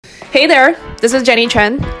Hey there, this is Jenny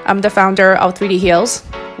Chen. I'm the founder of 3D Heals.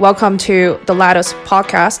 Welcome to the Lattice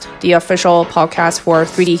podcast, the official podcast for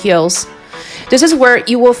 3D Heals. This is where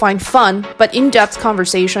you will find fun but in-depth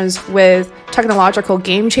conversations with technological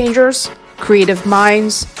game changers, creative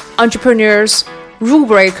minds, entrepreneurs, rule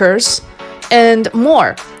breakers, and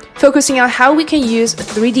more, focusing on how we can use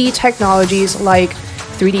 3D technologies like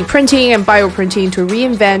 3D printing and bioprinting to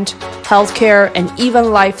reinvent healthcare and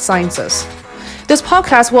even life sciences. This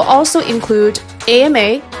podcast will also include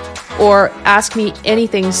AMA or Ask Me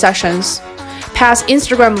Anything sessions, past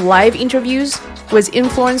Instagram live interviews with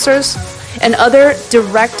influencers, and other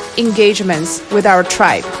direct engagements with our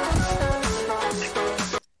tribe.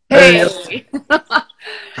 Hey!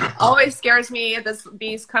 Always scares me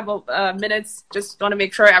these couple minutes. Just want to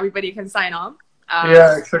make sure everybody can sign on.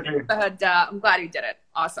 Yeah, exactly. But I'm glad you did it.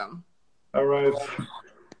 Awesome. All right.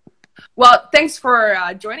 Well, thanks for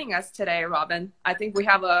joining us today, Robin. I think we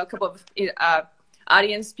have a couple of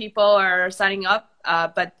audience people are signing up,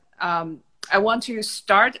 but I want to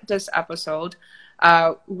start this episode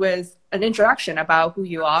with an introduction about who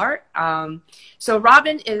you are. So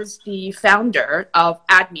Robin is the founder of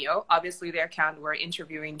Addmio, obviously their account we're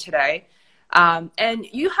interviewing today. And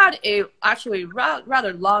you had a actually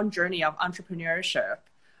rather long journey of entrepreneurship.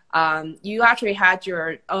 You actually had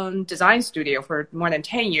your own design studio for more than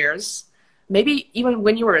 10 years, maybe even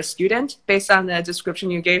when you were a student, based on the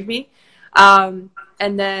description you gave me. And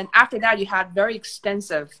then after that, you had very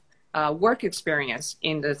extensive work experience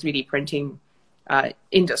in the 3D printing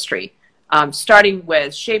industry. Starting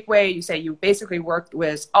with Shapeway, you say you basically worked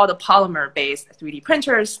with all the polymer-based 3D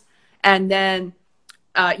printers, and then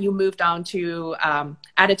you moved on to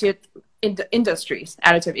additive industries,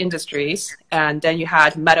 and then you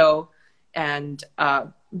had metal and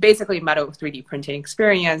basically metal 3D printing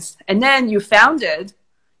experience. And then you founded,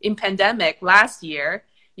 in pandemic last year,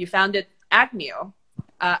 you founded Addmio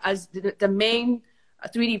as the main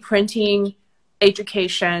 3D printing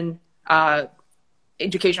education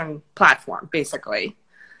platform, basically.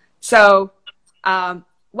 So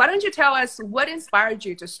why don't you tell us what inspired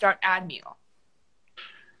you to start Addmio?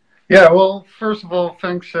 Yeah, well, first of all,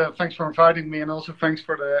 thanks for inviting me, and also thanks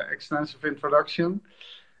for the extensive introduction.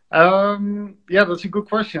 Yeah, that's a good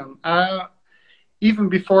question. Even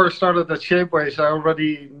before I started at Shapeways, I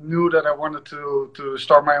already knew that I wanted to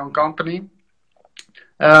start my own company,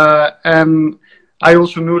 and I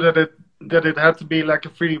also knew that it had to be like a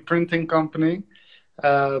 3D printing company,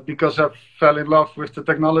 because I fell in love with the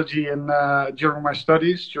technology during my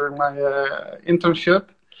studies, during my internship.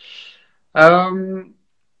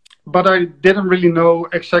 But I didn't really know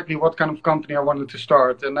exactly what kind of company I wanted to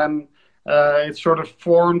start. And then it sort of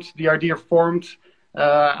formed, the idea formed.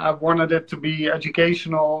 I wanted it to be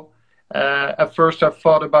educational. At first I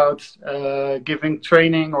thought about giving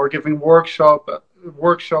training or giving workshops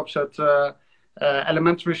at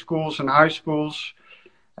elementary schools and high schools.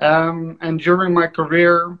 And during my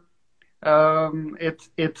career,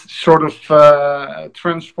 it sort of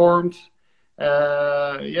transformed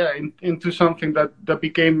into something that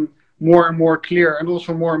became more and more clear and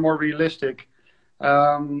also more and more realistic,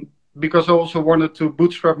 because I also wanted to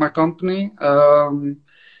bootstrap my company. I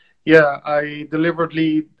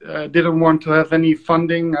deliberately didn't want to have any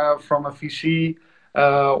funding from a VC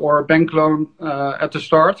or a bank loan at the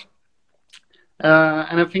start,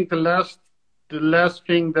 and I think the last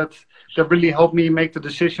thing that really helped me make the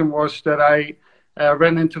decision was that I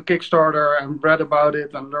ran into Kickstarter and read about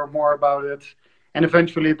it and learned more about it, and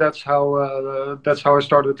eventually that's how I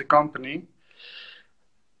started the company.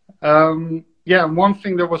 One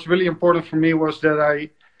thing that was really important for me was that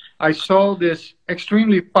I saw this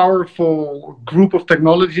extremely powerful group of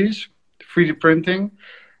technologies, 3D printing,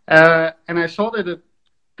 and I saw that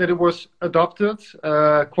it was adopted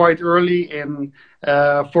quite early in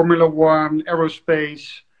Formula One,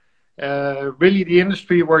 aerospace, really the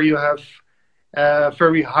industry where you have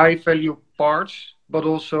very high value parts, but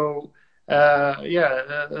also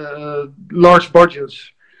large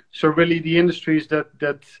budgets. So really the industries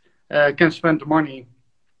that can spend the money.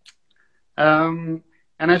 And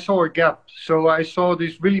I saw a gap. So I saw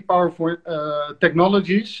these really powerful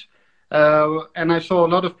technologies, and I saw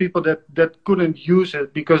a lot of people that couldn't use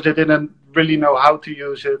it because they didn't really know how to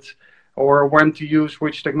use it or when to use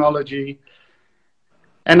which technology.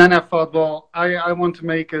 And then I thought, well, I want to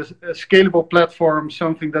make a scalable platform,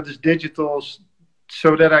 something that is digital,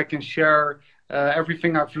 so that I can share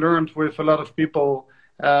everything I've learned with a lot of people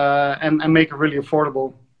and make it really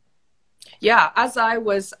affordable. Yeah, as I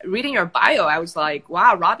was reading your bio, I was like,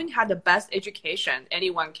 wow, Robin had the best education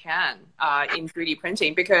anyone can in 3D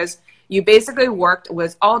printing, because you basically worked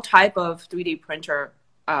with all type of 3D printer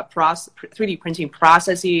 3D printing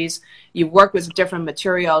processes. You work with different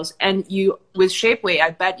materials, and with Shapeway,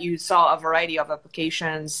 I bet you saw a variety of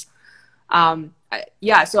applications.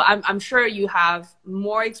 Yeah, so I'm sure you have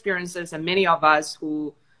more experiences than many of us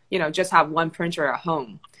who, just have one printer at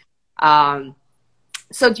home.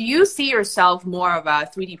 So do you see yourself more of a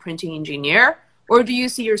 3D printing engineer, or do you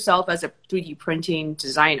see yourself as a 3D printing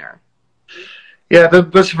designer? Yeah,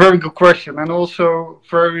 that's a very good question, and also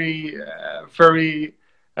very, very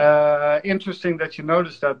interesting that you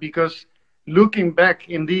noticed that, because looking back,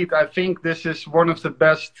 indeed, I think this is one of the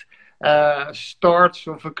best starts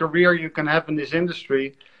of a career you can have in this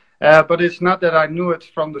industry. But it's not that I knew it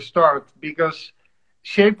from the start, because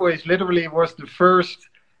Shapeways literally was the first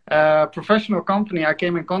professional company I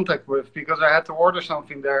came in contact with, because I had to order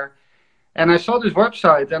something there. And I saw this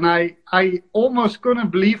website, and I almost couldn't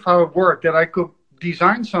believe how it worked, that I could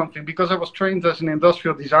design something, because I was trained as an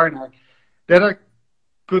industrial designer, that I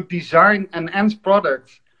could design an end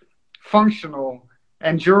product, functional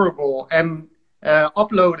and durable, and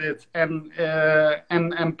upload it and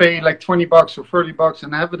pay like $20 or $30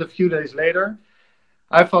 and have it a few days later.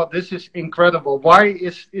 I thought, this is incredible. Why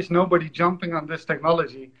is nobody jumping on this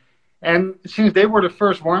technology? And since they were the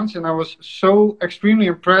first ones, and I was so extremely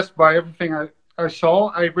impressed by everything I saw,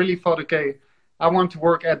 I really thought, okay, I want to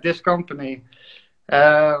work at this company.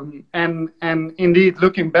 And indeed,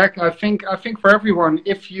 looking back, I think for everyone,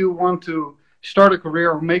 if you want to start a career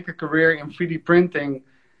or make a career in 3D printing,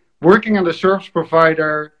 working as a service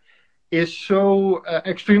provider is so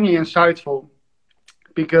extremely insightful,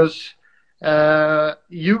 because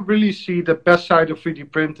you really see the best side of 3D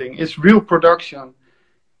printing. It's real production.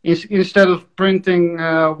 Instead of printing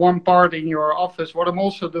one part in your office, what I'm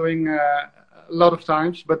also doing a lot of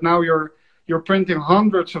times, but now you're printing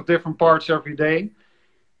hundreds of different parts every day,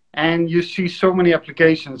 and you see so many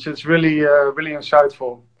applications. It's really really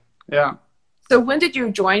insightful. Yeah. So when did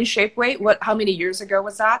you join Shapeway? How many years ago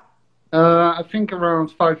was that? I think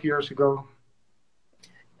around 5 years ago.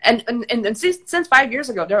 And since 5 years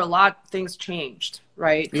ago, there are a lot of things changed,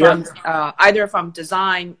 right? Yeah. From either from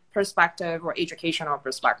design perspective or educational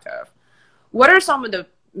perspective. What are some of the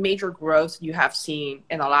major growth you have seen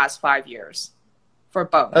in the last 5 years for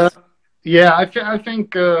both? Yeah, I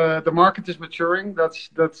think the market is maturing.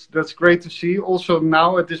 That's great to see. Also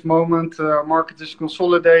now at this moment, market is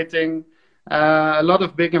consolidating. A lot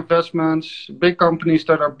of big investments, big companies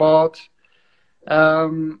that are bought.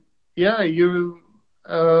 You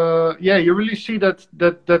really see that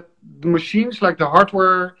the machines, like the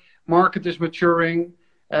hardware market, is maturing.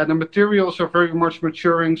 The materials are very much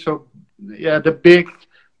maturing. So yeah, the big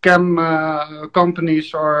chem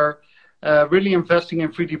companies are really investing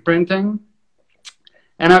in 3D printing.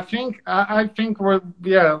 And I think what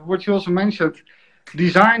you also mentioned,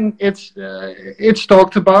 design, it's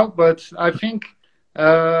talked about, but I think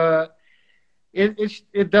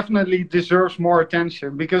it definitely deserves more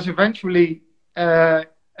attention, because eventually a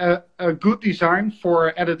good design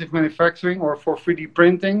for additive manufacturing or for 3D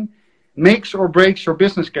printing makes or breaks your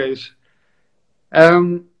business case.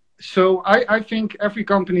 So I think every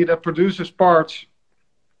company that produces parts,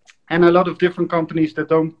 and a lot of different companies that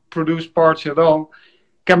don't produce parts at all,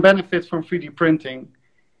 can benefit from 3D printing.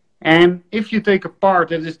 And if you take a part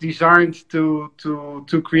that is designed to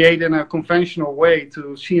create in a conventional way,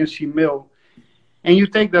 to CNC mill, and you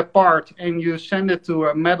take that part and you send it to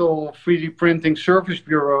a metal 3D printing service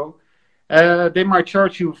bureau, they might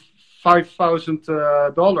charge you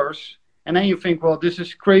 $5,000, and then you think, well, this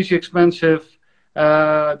is crazy expensive.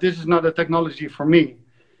 This is not a technology for me.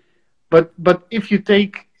 But if you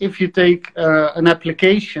take an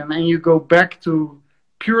application and you go back to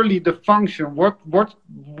purely the function,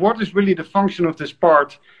 what is really the function of this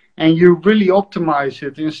part, and you really optimize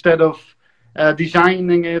it instead of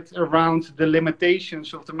designing it around the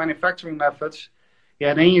limitations of the manufacturing methods,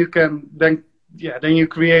 then you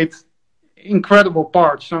create incredible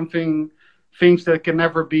parts, things that can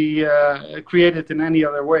never be created in any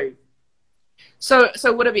other way. So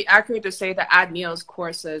would it be accurate to say that Addmio's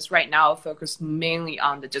courses right now focus mainly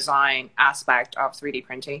on the design aspect of 3D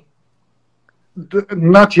printing?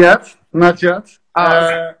 Not yet.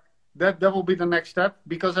 Okay. That will be the next step,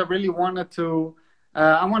 because I really wanted to.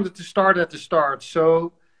 I wanted to start at the start.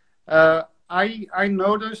 So I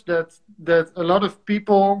noticed that a lot of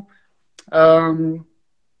people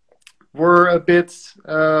were a bit,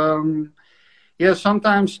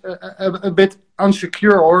 sometimes a bit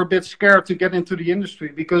insecure or a bit scared to get into the industry,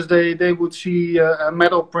 because they would see a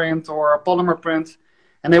metal print or a polymer print,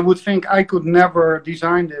 and they would think, I could never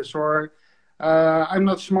design this, or I'm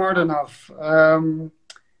not smart enough.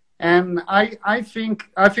 And I think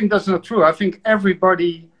that's not true. I think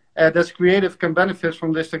everybody that's creative can benefit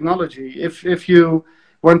from this technology. If you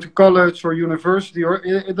went to college or university, or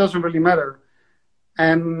it doesn't really matter.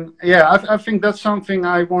 And yeah, I think that's something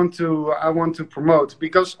I want to promote,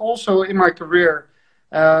 because also in my career,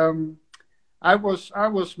 um, I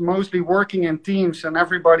was mostly working in teams, and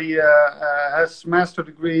everybody has master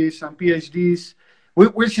degrees and PhDs,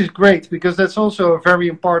 which is great because that's also a very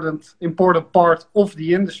important part of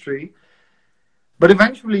the industry. But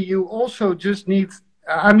eventually, you also just need.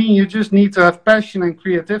 I mean, you just need to have passion and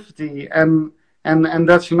creativity, and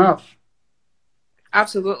that's enough.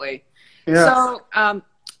 Absolutely. Yeah. So,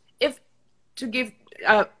 if to give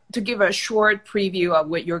to give a short preview of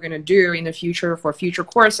what you're going to do in the future for future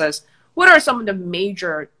courses, what are some of the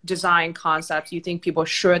major design concepts you think people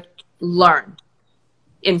should learn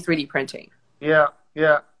in 3D printing? Yeah,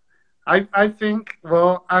 yeah. I think,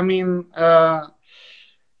 well, I mean,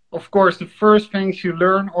 of course, the first things you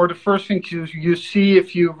learn, or the first things you see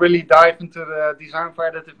if you really dive into the design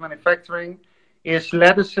for additive manufacturing, is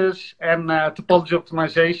lattices and topology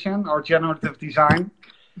optimization or generative design.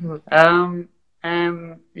 Mhm.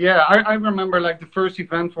 And yeah, I remember like the first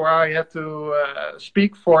event where I had to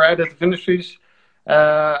speak for additive industries.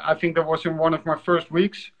 I think that was in one of my first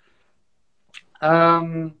weeks.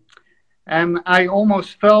 Um, and I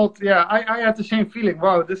almost felt, yeah, I had the same feeling.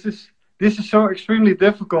 Wow, this is so extremely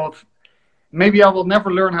difficult. Maybe I will never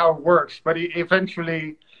learn how it works, but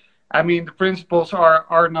eventually, I mean, the principles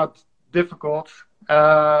are not difficult.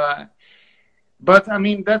 But I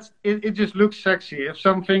mean, it just looks sexy. If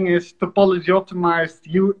something is topology optimized,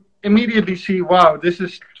 you immediately see, wow, this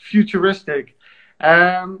is futuristic.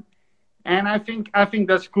 Um, and I think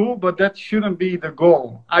that's cool, but that shouldn't be the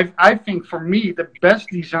goal. I think for me, the best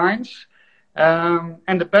designs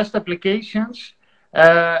and the best applications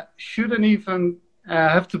shouldn't even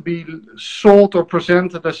have to be sold or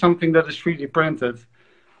presented as something that is 3D printed.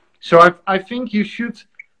 So I think you should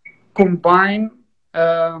combine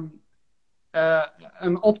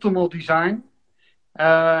an optimal design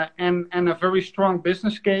and a very strong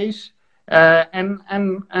business case, and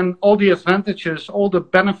all the advantages, all the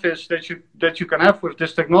benefits that you can have with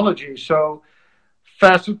this technology. So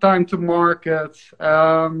faster time to market,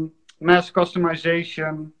 mass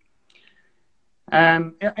customization.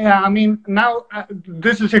 And yeah, I mean, now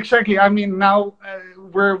this is exactly. I mean, now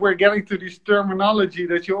we're getting to this terminology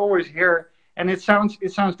that you always hear, and it sounds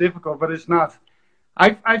difficult, but it's not.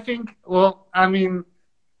 I think. Well, I mean,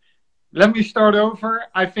 let me start over.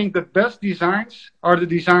 I think the best designs are the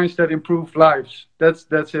designs that improve lives.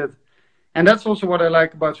 That's it, and that's also what I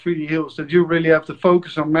like about 3D Heals. That you really have to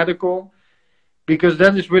focus on medical, because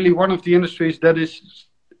that is really one of the industries that is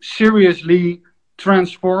seriously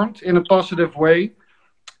transformed in a positive way,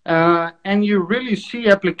 and you really see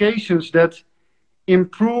applications that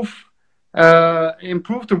improve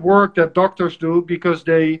improve the work that doctors do, because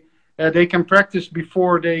they can practice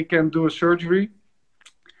before they can do a surgery,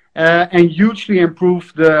 and hugely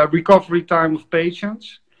improve the recovery time of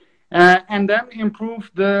patients, and then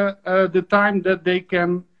improve the time that they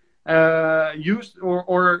can use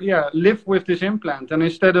or yeah, live with this implant. And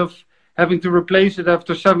instead of having to replace it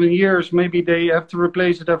after 7 years, maybe they have to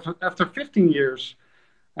replace it after 15 years.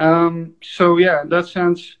 So yeah, in that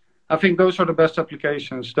sense, I think those are the best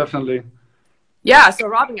applications, definitely. Yeah, so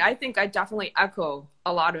Robin, I think I definitely echo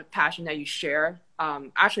a lot of passion that you share.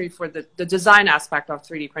 Actually, for the design aspect of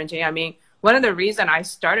 3D printing, I mean, one of the reasons I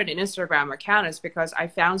started an Instagram account is because I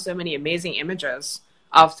found so many amazing images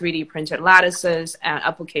of 3D printed lattices and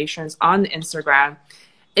applications on Instagram,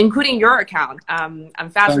 including your account. I'm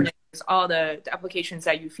fascinated with all the applications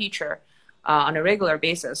that you feature on a regular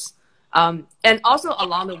basis. And also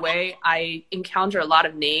along the way, I encounter a lot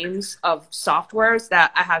of names of softwares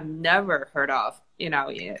that I have never heard of, you know,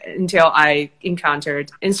 until I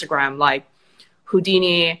encountered Instagram, like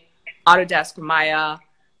Houdini, Autodesk Maya,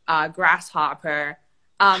 Grasshopper.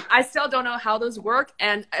 I still don't know how those work.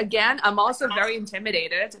 And again, I'm also very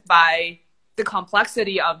intimidated by the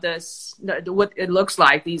complexity of this, what it looks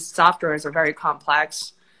like. These softwares are very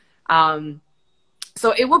complex.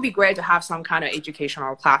 So it would be great to have some kind of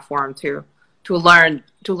educational platform to learn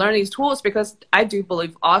these tools, because I do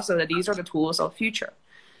believe also that these are the tools of the future.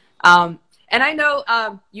 And I know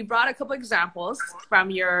you brought a couple examples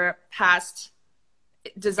from your past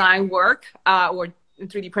design work or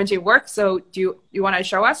 3D printing work. So do you want to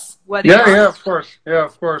show us what? Yeah, yeah, of course. Yeah,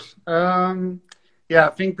 of course. Yeah,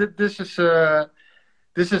 I think that this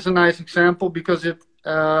is a nice example because it.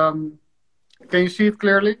 Can you see it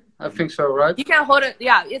clearly? I think so, right? You can hold it.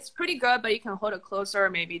 Yeah, it's pretty good, but you can hold it closer,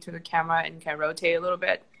 maybe to the camera, and can rotate a little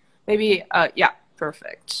bit. Maybe, yeah,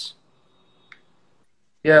 Perfect.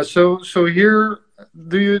 Yeah. So here,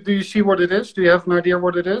 do you see what it is? Do you have an idea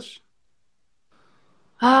what it is?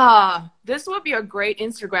 This would be a great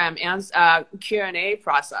Instagram and Q&A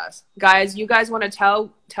process. Guys, you guys want to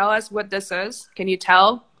tell us what this is? Can you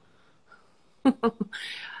tell?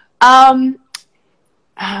 Um,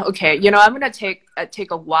 okay, I'm gonna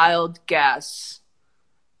take a wild guess.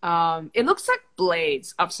 It looks like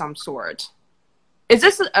blades of some sort. Is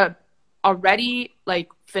this a already like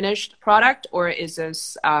finished product, or is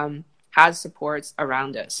this has supports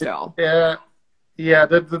around it still? Yeah. Yeah.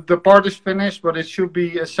 The part is finished, but it should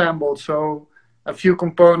be assembled. So a few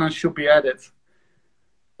components should be added.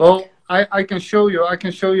 Well, I can show you. I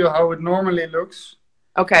can show you how it normally looks,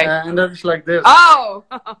 Okay. and that's like this. Oh,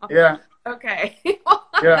 Yeah. okay.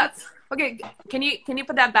 Yeah. That's okay. Can you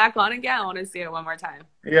put that back on again? I want to see it one more time.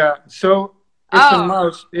 Yeah. So it's a Oh,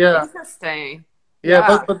 mouse. Yeah. interesting. Yeah.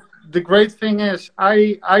 Yeah. But the great thing is,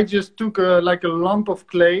 I just took like a lump of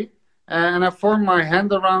clay and I formed my hand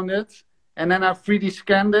around it, and then I 3D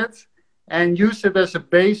scanned it and used it as a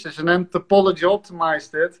basis, and then topology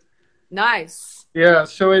optimized it. Nice. Yeah.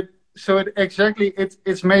 So it exactly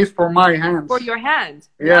it's made for my hands. For your hand.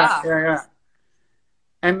 Yeah. Yeah. Yeah. Yeah.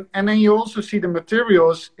 And then you also see the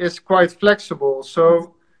materials is quite flexible.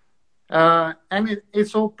 So and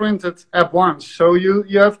it's all printed at once. So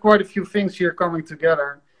you have quite a few things here coming together,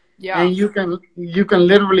 Yeah. and you can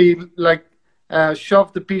literally like shove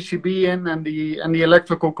the PCB in and the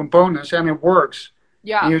electrical components, and it works.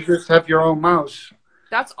 Yeah. And you just have your own mouse.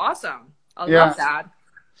 That's awesome. I Yeah. love that.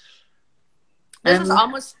 This is And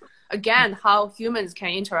almost again how humans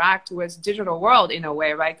can interact with digital world in a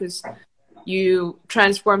way, right? Because you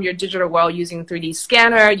transform your digital world using 3D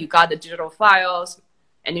scanner, you got the digital files,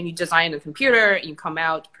 and then you design the computer, you come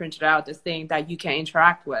out, print it out, this thing that you can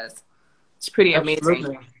interact with. It's pretty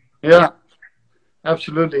absolutely, amazing. yeah,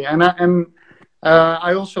 absolutely. And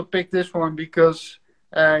I also picked this one because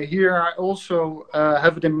here I also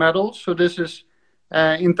have it in metal. So this is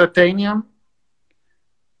in titanium,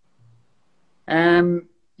 and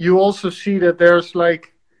you also see that there's like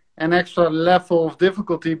an extra level of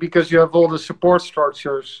difficulty because you have all the support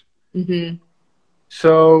structures. Mm-hmm.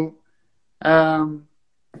 So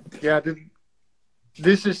yeah,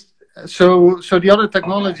 this is so the other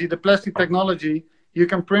technology, the plastic technology, you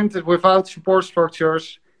can print it without support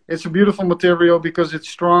structures. It's a beautiful material because it's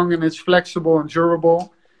strong and it's flexible and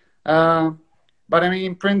durable. But I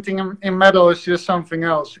mean, printing in metal is just something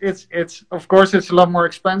else. It's of course it's a lot more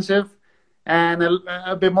expensive and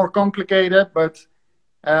a bit more complicated, but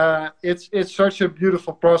it's such a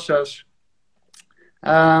beautiful process.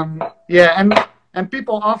 Yeah, and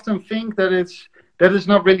people often think that it's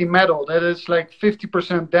not really metal, that it's like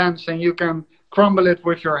 50% dense and you can crumble it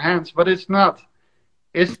with your hands, but it's not.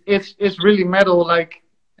 It's really metal, like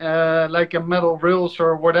a metal rails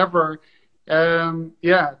or whatever.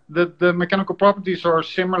 Yeah, the mechanical properties are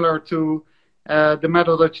similar to the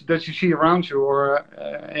metal that you see around you or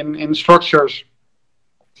in structures.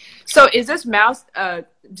 So is this mouse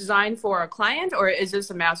designed for a client, or is this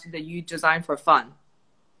a mouse that you designed for fun?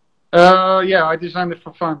 Yeah, I designed it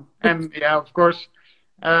for fun, and yeah, of course.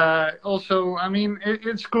 Also, I mean,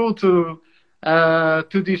 it's cool to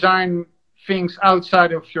design things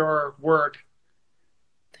outside of your work.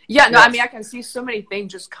 Yeah, no, Yeah. I mean, I can see so many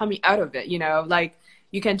things just coming out of it, like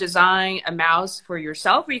you can design a mouse for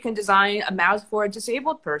yourself, or you can design a mouse for a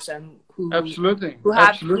disabled person Absolutely, who have,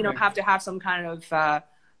 absolutely. have to have some kind of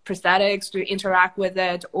prosthetics to interact with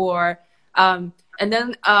it, or, and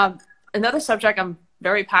then another subject I'm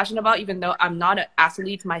very passionate about, even though I'm not an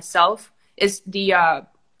athlete myself, is the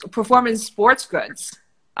performance sports goods.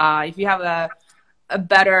 If you have a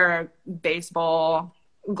better baseball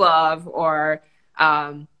glove, or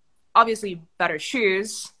obviously better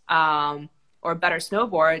shoes, or better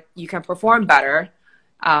snowboard, you can perform better.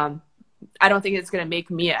 I don't think it's going to make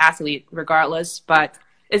me an athlete regardless, but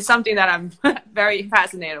it's something that I'm very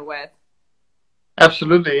fascinated with.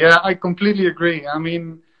 Absolutely, yeah, I completely agree. I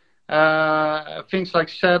mean, things like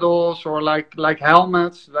saddles or like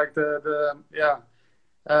helmets, like the yeah,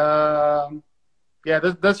 yeah,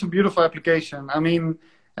 that's a beautiful application. I mean,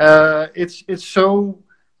 it's so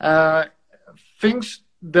things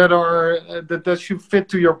that are that should fit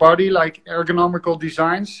to your body, like ergonomical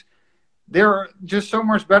designs. They're just so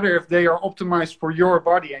much better if they are optimized for your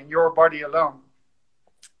body and your body alone.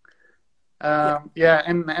 Yeah,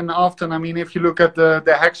 and often, I mean, if you look at the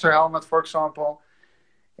Hexer helmet, for example,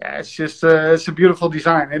 yeah, it's just it's a beautiful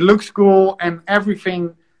design. It looks cool and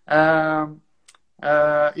everything. Yeah,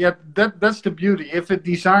 that's the beauty. If it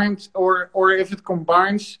designs or if it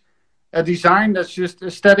combines a design that's just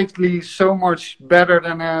aesthetically so much better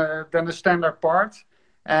than a standard part,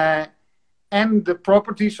 uh, and the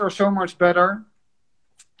properties are so much better,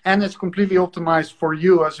 and it's completely optimized for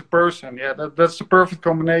you as a person. Yeah, that's the perfect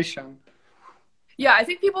combination. Yeah, I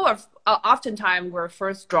think people are oftentimes were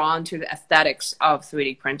first drawn to the aesthetics of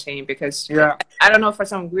 3D printing because Yeah, I don't know, for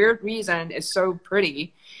some weird reason it's so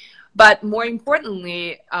pretty. But more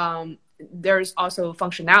importantly, there's also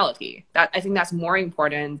functionality. That I think that's more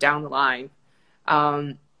important down the line.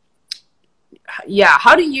 Um, yeah,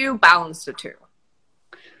 how do you balance the two?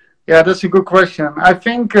 yeah, that's a good question. I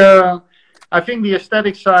think the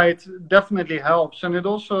aesthetic side definitely helps, and it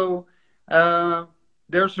also uh,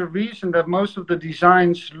 there's a reason that most of the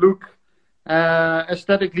designs look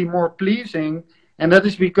aesthetically more pleasing, and that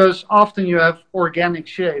is because often you have organic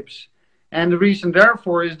shapes, and the reason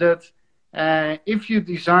therefore is that if you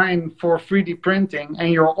design for 3D printing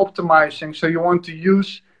and you're optimizing, so you want to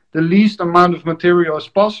use the least amount of material as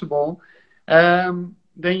possible, then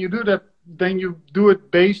you do that. Then you do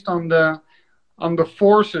it based on the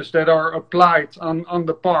forces that are applied on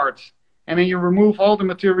the parts. And then you remove all the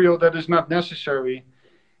material that is not necessary.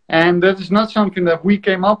 And that is not something that we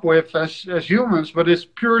came up with as humans, but it's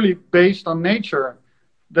purely based on nature.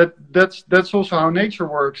 That's also how nature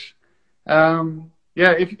works.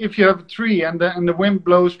 Yeah, if you have a tree and the wind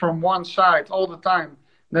blows from one side all the time,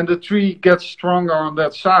 then the tree gets stronger on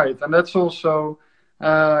that side. And that's also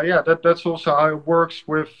that's also how it works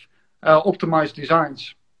with optimized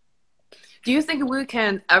designs. Do you think we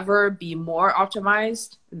can ever be more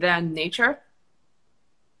optimized than nature?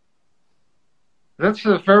 That's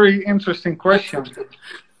a very interesting question.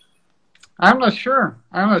 I'm not sure.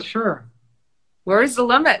 I'm not sure. Where is the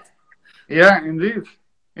limit? Yeah, indeed,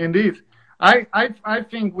 indeed. I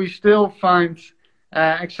think we still find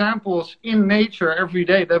examples in nature every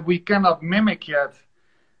day that we cannot mimic yet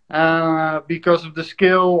because of the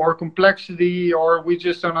skill or complexity, or we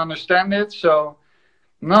just don't understand it. So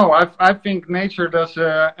no, I think nature does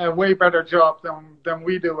a way better job than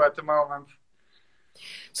we do at the moment.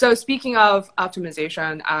 So speaking of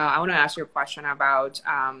optimization, I want to ask you a question about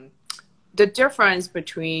the difference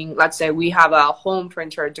between, let's say, we have a home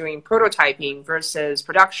printer doing prototyping versus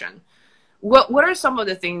production. What are some of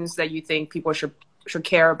the things that you think people should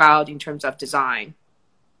care about in terms of design?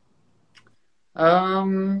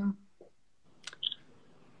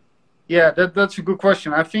 Yeah, that's a good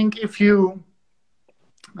question. I think if you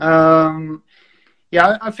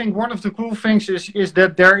yeah, I think one of the cool things is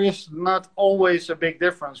that there is not always a big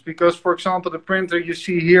difference because, for example, the printer you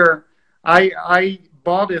see here, I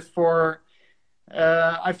bought it for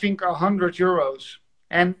I think €100,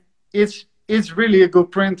 and it's really a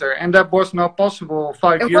good printer, and that was not possible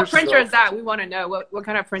five And what years printer ago. is that? We want to know what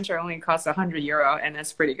kind of printer only costs €100 and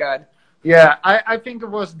that's pretty good. Yeah, I think it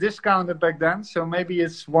was discounted back then, so maybe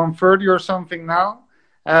it's 130 or something now.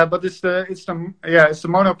 But it's the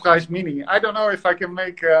Monoprice Mini. I don't know if I can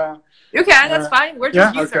make. You can, that's fine. We're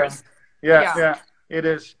Yeah, just okay. users. Yeah, Yeah. yeah, it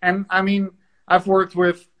is. And I mean, I've worked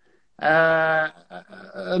with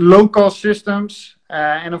low cost systems,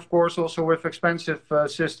 and of course also with expensive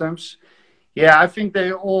systems. Yeah, I think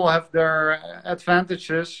they all have their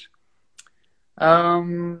advantages.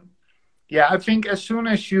 Yeah, I think as soon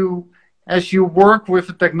as you work with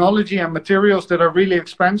the technology and materials that are really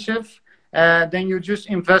expensive, then you just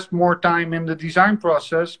invest more time in the design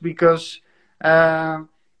process because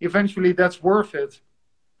eventually that's worth it.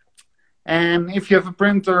 And if you have a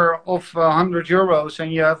printer of €100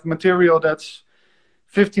 and you have material that's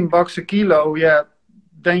 $15 a kilo, yeah,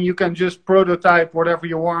 then you can just prototype whatever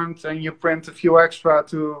you want and you print a few extra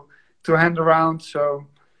to hand around. So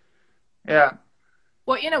yeah.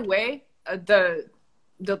 Well, in a way, the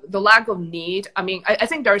lack of need. I mean, I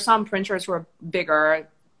think there are some printers who are bigger,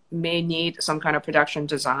 may need some kind of production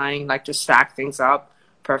design, like to stack things up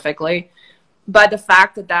perfectly. But the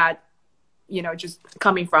fact that, just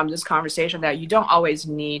coming from this conversation, that you don't always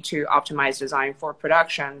need to optimize design for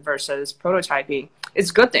production versus prototyping, is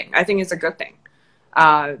a good thing. I think it's a good thing.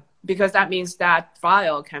 Because that means that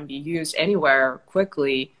file can be used anywhere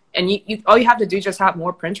quickly. And all you have to do is just have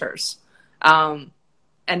more printers. And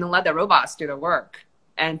then let the robots do the work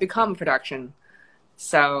and become production.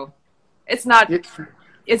 So it's not...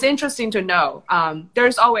 It's interesting to know.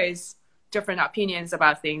 There's always different opinions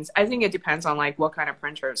about things. I think it depends on what kind of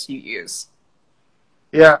printers you use.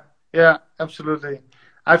 Yeah, yeah, absolutely.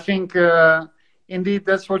 I think indeed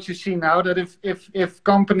that's what you see now. That if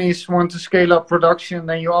companies want to scale up production,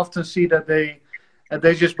 then you often see that they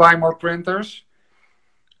just buy more printers.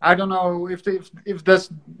 I don't know if that's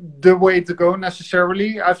the way to go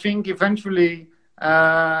necessarily. I think eventually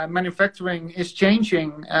manufacturing is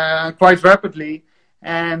changing quite rapidly,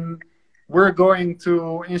 and we're going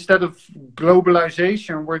to, instead of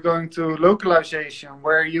globalization, we're going to localization,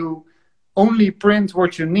 where you only print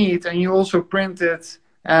what you need and you also print it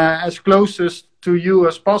as closest to you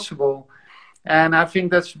as possible. And I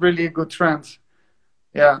think that's really a good trend.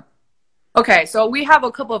 Yeah. Okay, so we have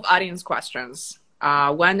a couple of audience questions.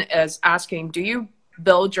 One is asking, do you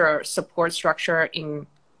build your support structure in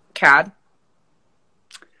CAD?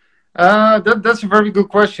 That's a very good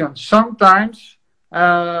question. Sometimes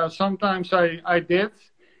I did.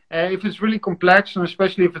 If it's really complex, and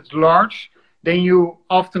especially if it's large, then you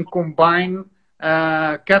often combine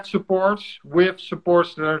CAD supports with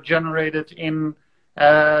supports that are generated in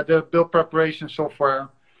the build preparation software.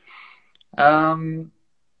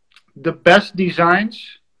 The best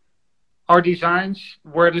designs are designs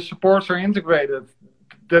where the supports are integrated,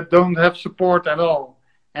 that don't have support at all.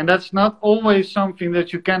 And that's not always something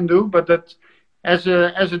that you can do, but that as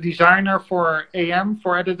a designer for AM,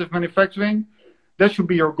 for additive manufacturing, that should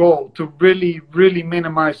be your goal, to really, really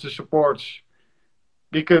minimize the supports.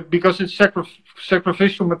 Because it's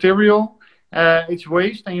sacrificial material, it's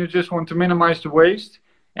waste, and you just want to minimize the waste,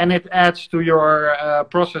 and it adds to your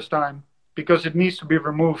process time, because it needs to be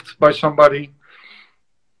removed by somebody.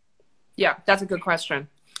 Yeah, that's a good question.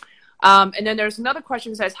 And then there's another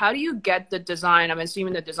question that says, how do you get the design? I'm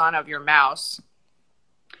assuming the design of your mouse.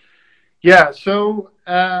 Yeah, so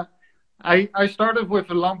I started with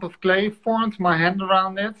a lump of clay, formed my hand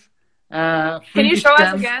around it. Can you show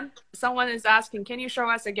us again? Someone is asking, can you show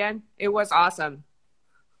us again? It was awesome.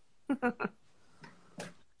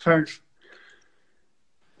 Thanks.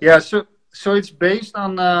 Yeah, so it's based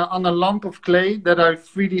on a lump of clay that I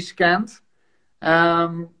 3D scanned.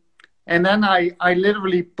 And then I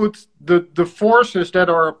literally put the forces that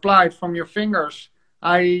are applied from your fingers.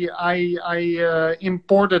 I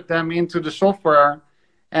imported them into the software,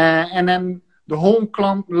 and then the whole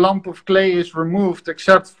lump of clay is removed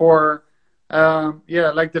except for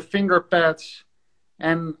like the finger pads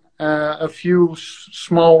and a few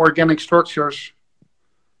small organic structures.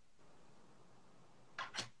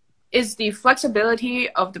 Is the flexibility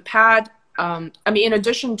of the pad, I mean, in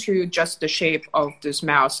addition to just the shape of this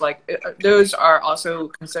mouse, like those are also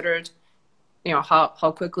considered, you know,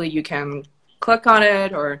 how quickly you can click on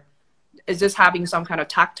it, or is this having some kind of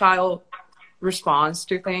tactile response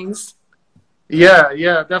to things?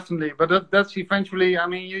 Yeah, definitely. But that's eventually, I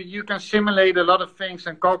mean, you can simulate a lot of things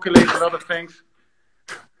and calculate a lot of things.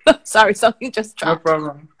 Sorry, something just dropped. No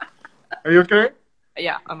problem. Are you okay?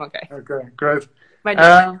 Yeah, I'm okay. Okay, great.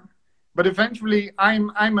 But eventually,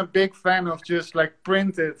 I'm a big fan of just like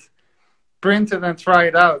print it and try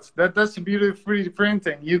it out. That's the beauty of 3D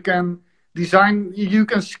printing. You can design, you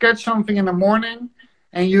can sketch something in the morning,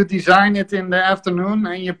 and you design it in the afternoon,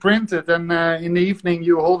 and you print it, and in the evening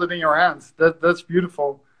you hold it in your hands. That's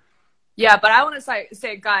beautiful. Yeah, but I want to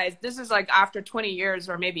say, guys, this is like after 20 years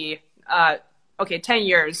or maybe 10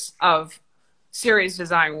 years of serious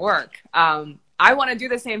design work. I want to do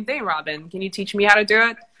the same thing, Robin. Can you teach me how to do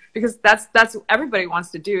it? Because that's everybody wants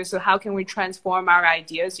to do. So how can we transform our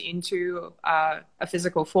ideas into a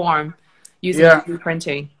physical form using 3D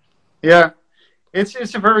printing? Yeah,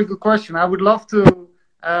 it's a very good question. I would love to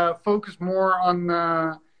focus more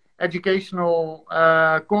on educational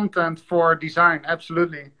content for design,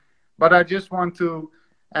 absolutely. But I just want to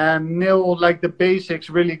nail like the basics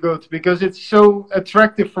really good, because it's so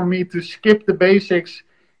attractive for me to skip the basics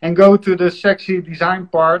and go to the sexy design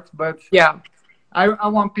part. But yeah, I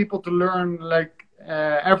want people to learn like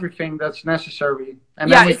everything that's necessary,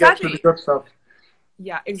 and then we get to the good stuff.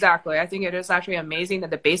 Yeah, exactly. I think it is actually amazing that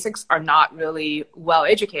the basics are not really well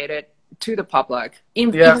educated to the public,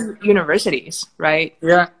 even universities, right?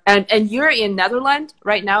 Yeah. And you're in Netherlands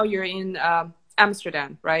right now. You're in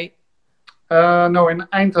Amsterdam, right? No, in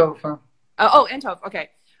Eindhoven. Oh, Eindhoven. Okay.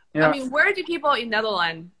 Yeah. I mean, where do people in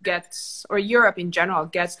Netherlands get, or Europe in general,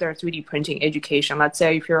 gets their 3D printing education? Let's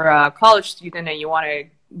say if you're a college student and you want to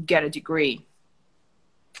get a degree.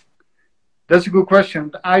 That's a good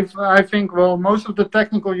question. I think, well, most of the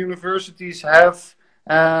technical universities have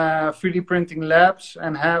 3D printing labs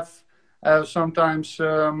and have sometimes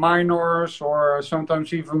minors or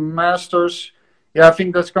sometimes even masters. Yeah, I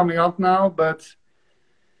think that's coming up now, but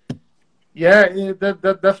yeah,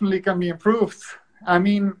 that definitely can be improved. I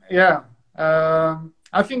mean, yeah,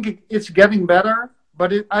 I think it's getting better,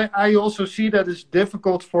 but I also see that it's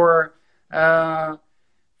difficult for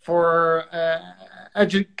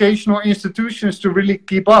educational institutions to really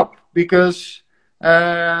keep up, because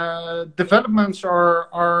developments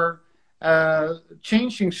are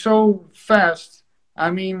changing so fast. I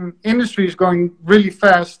mean, industry is going really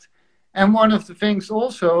fast. And one of the things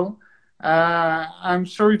also, I'm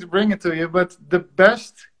sorry to bring it to you, but the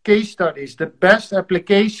best case studies, the best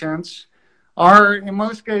applications are in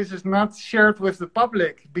most cases not shared with the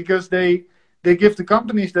public because they give the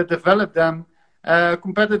companies that develop them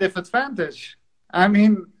competitive advantage. I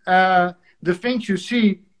mean, the things you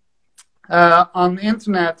see on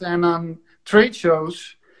internet and on trade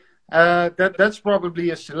shows, that's probably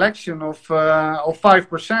a selection of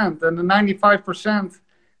 5%, and the 95%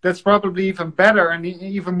 that's probably even better and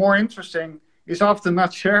even more interesting is often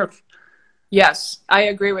not shared. Yes, I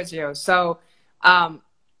agree with you. So, I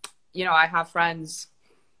have friends,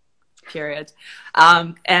 period.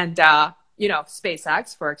 SpaceX,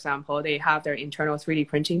 for example, they have their internal 3D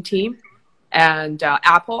printing team, and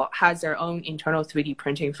Apple has their own internal 3D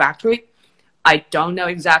printing factory. I don't know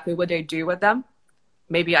exactly what they do with them.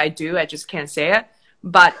 Maybe I do, I just can't say it,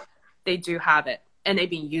 but they do have it, and they've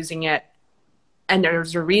been using it, and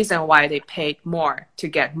there's a reason why they paid more to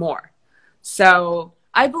get more. So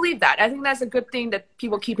I believe that. I think that's a good thing that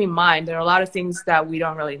people keep in mind. There are a lot of things that we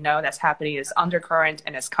don't really know that's happening, is undercurrent,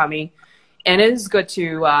 and it's coming. And it is good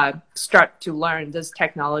to start to learn this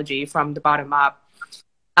technology from the bottom up.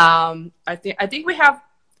 I think we have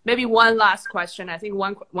maybe one last question. I think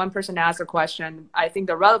one person asked a question. I think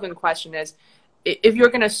the relevant question is, if you're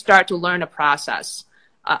going to start to learn a process,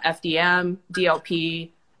 FDM, DLP,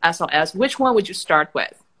 SLS, which one would you start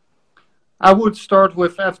with? I would start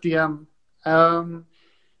with FDM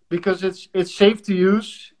because it's safe to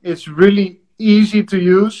use. It's really easy to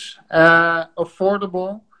use,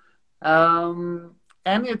 affordable, and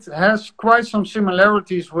it has quite some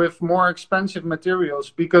similarities with more expensive materials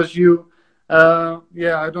because I do have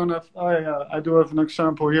an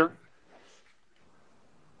example here.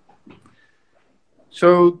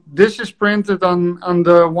 So this is printed on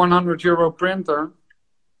the 100 euro printer.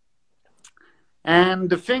 And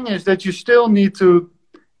the thing is that you still need to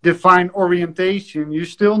define orientation. You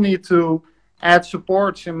still need to add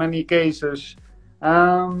supports in many cases.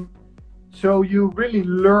 So you really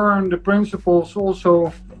learn the principles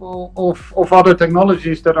also of other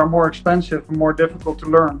technologies that are more expensive and more difficult to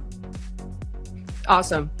learn.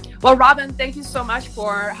 Awesome. Well, Robin, thank you so much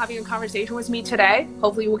for having a conversation with me today.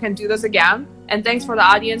 Hopefully we can do this again. And thanks for the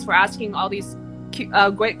audience for asking all these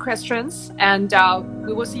great questions. And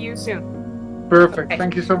we will see you soon. Perfect. Okay.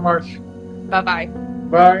 Thank you so much. Bye-bye.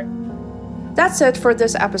 Bye. That's it for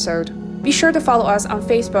this episode. Be sure to follow us on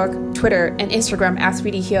Facebook, Twitter, and Instagram at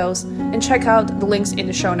 3D Heals, and check out the links in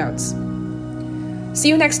the show notes. See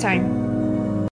you next time.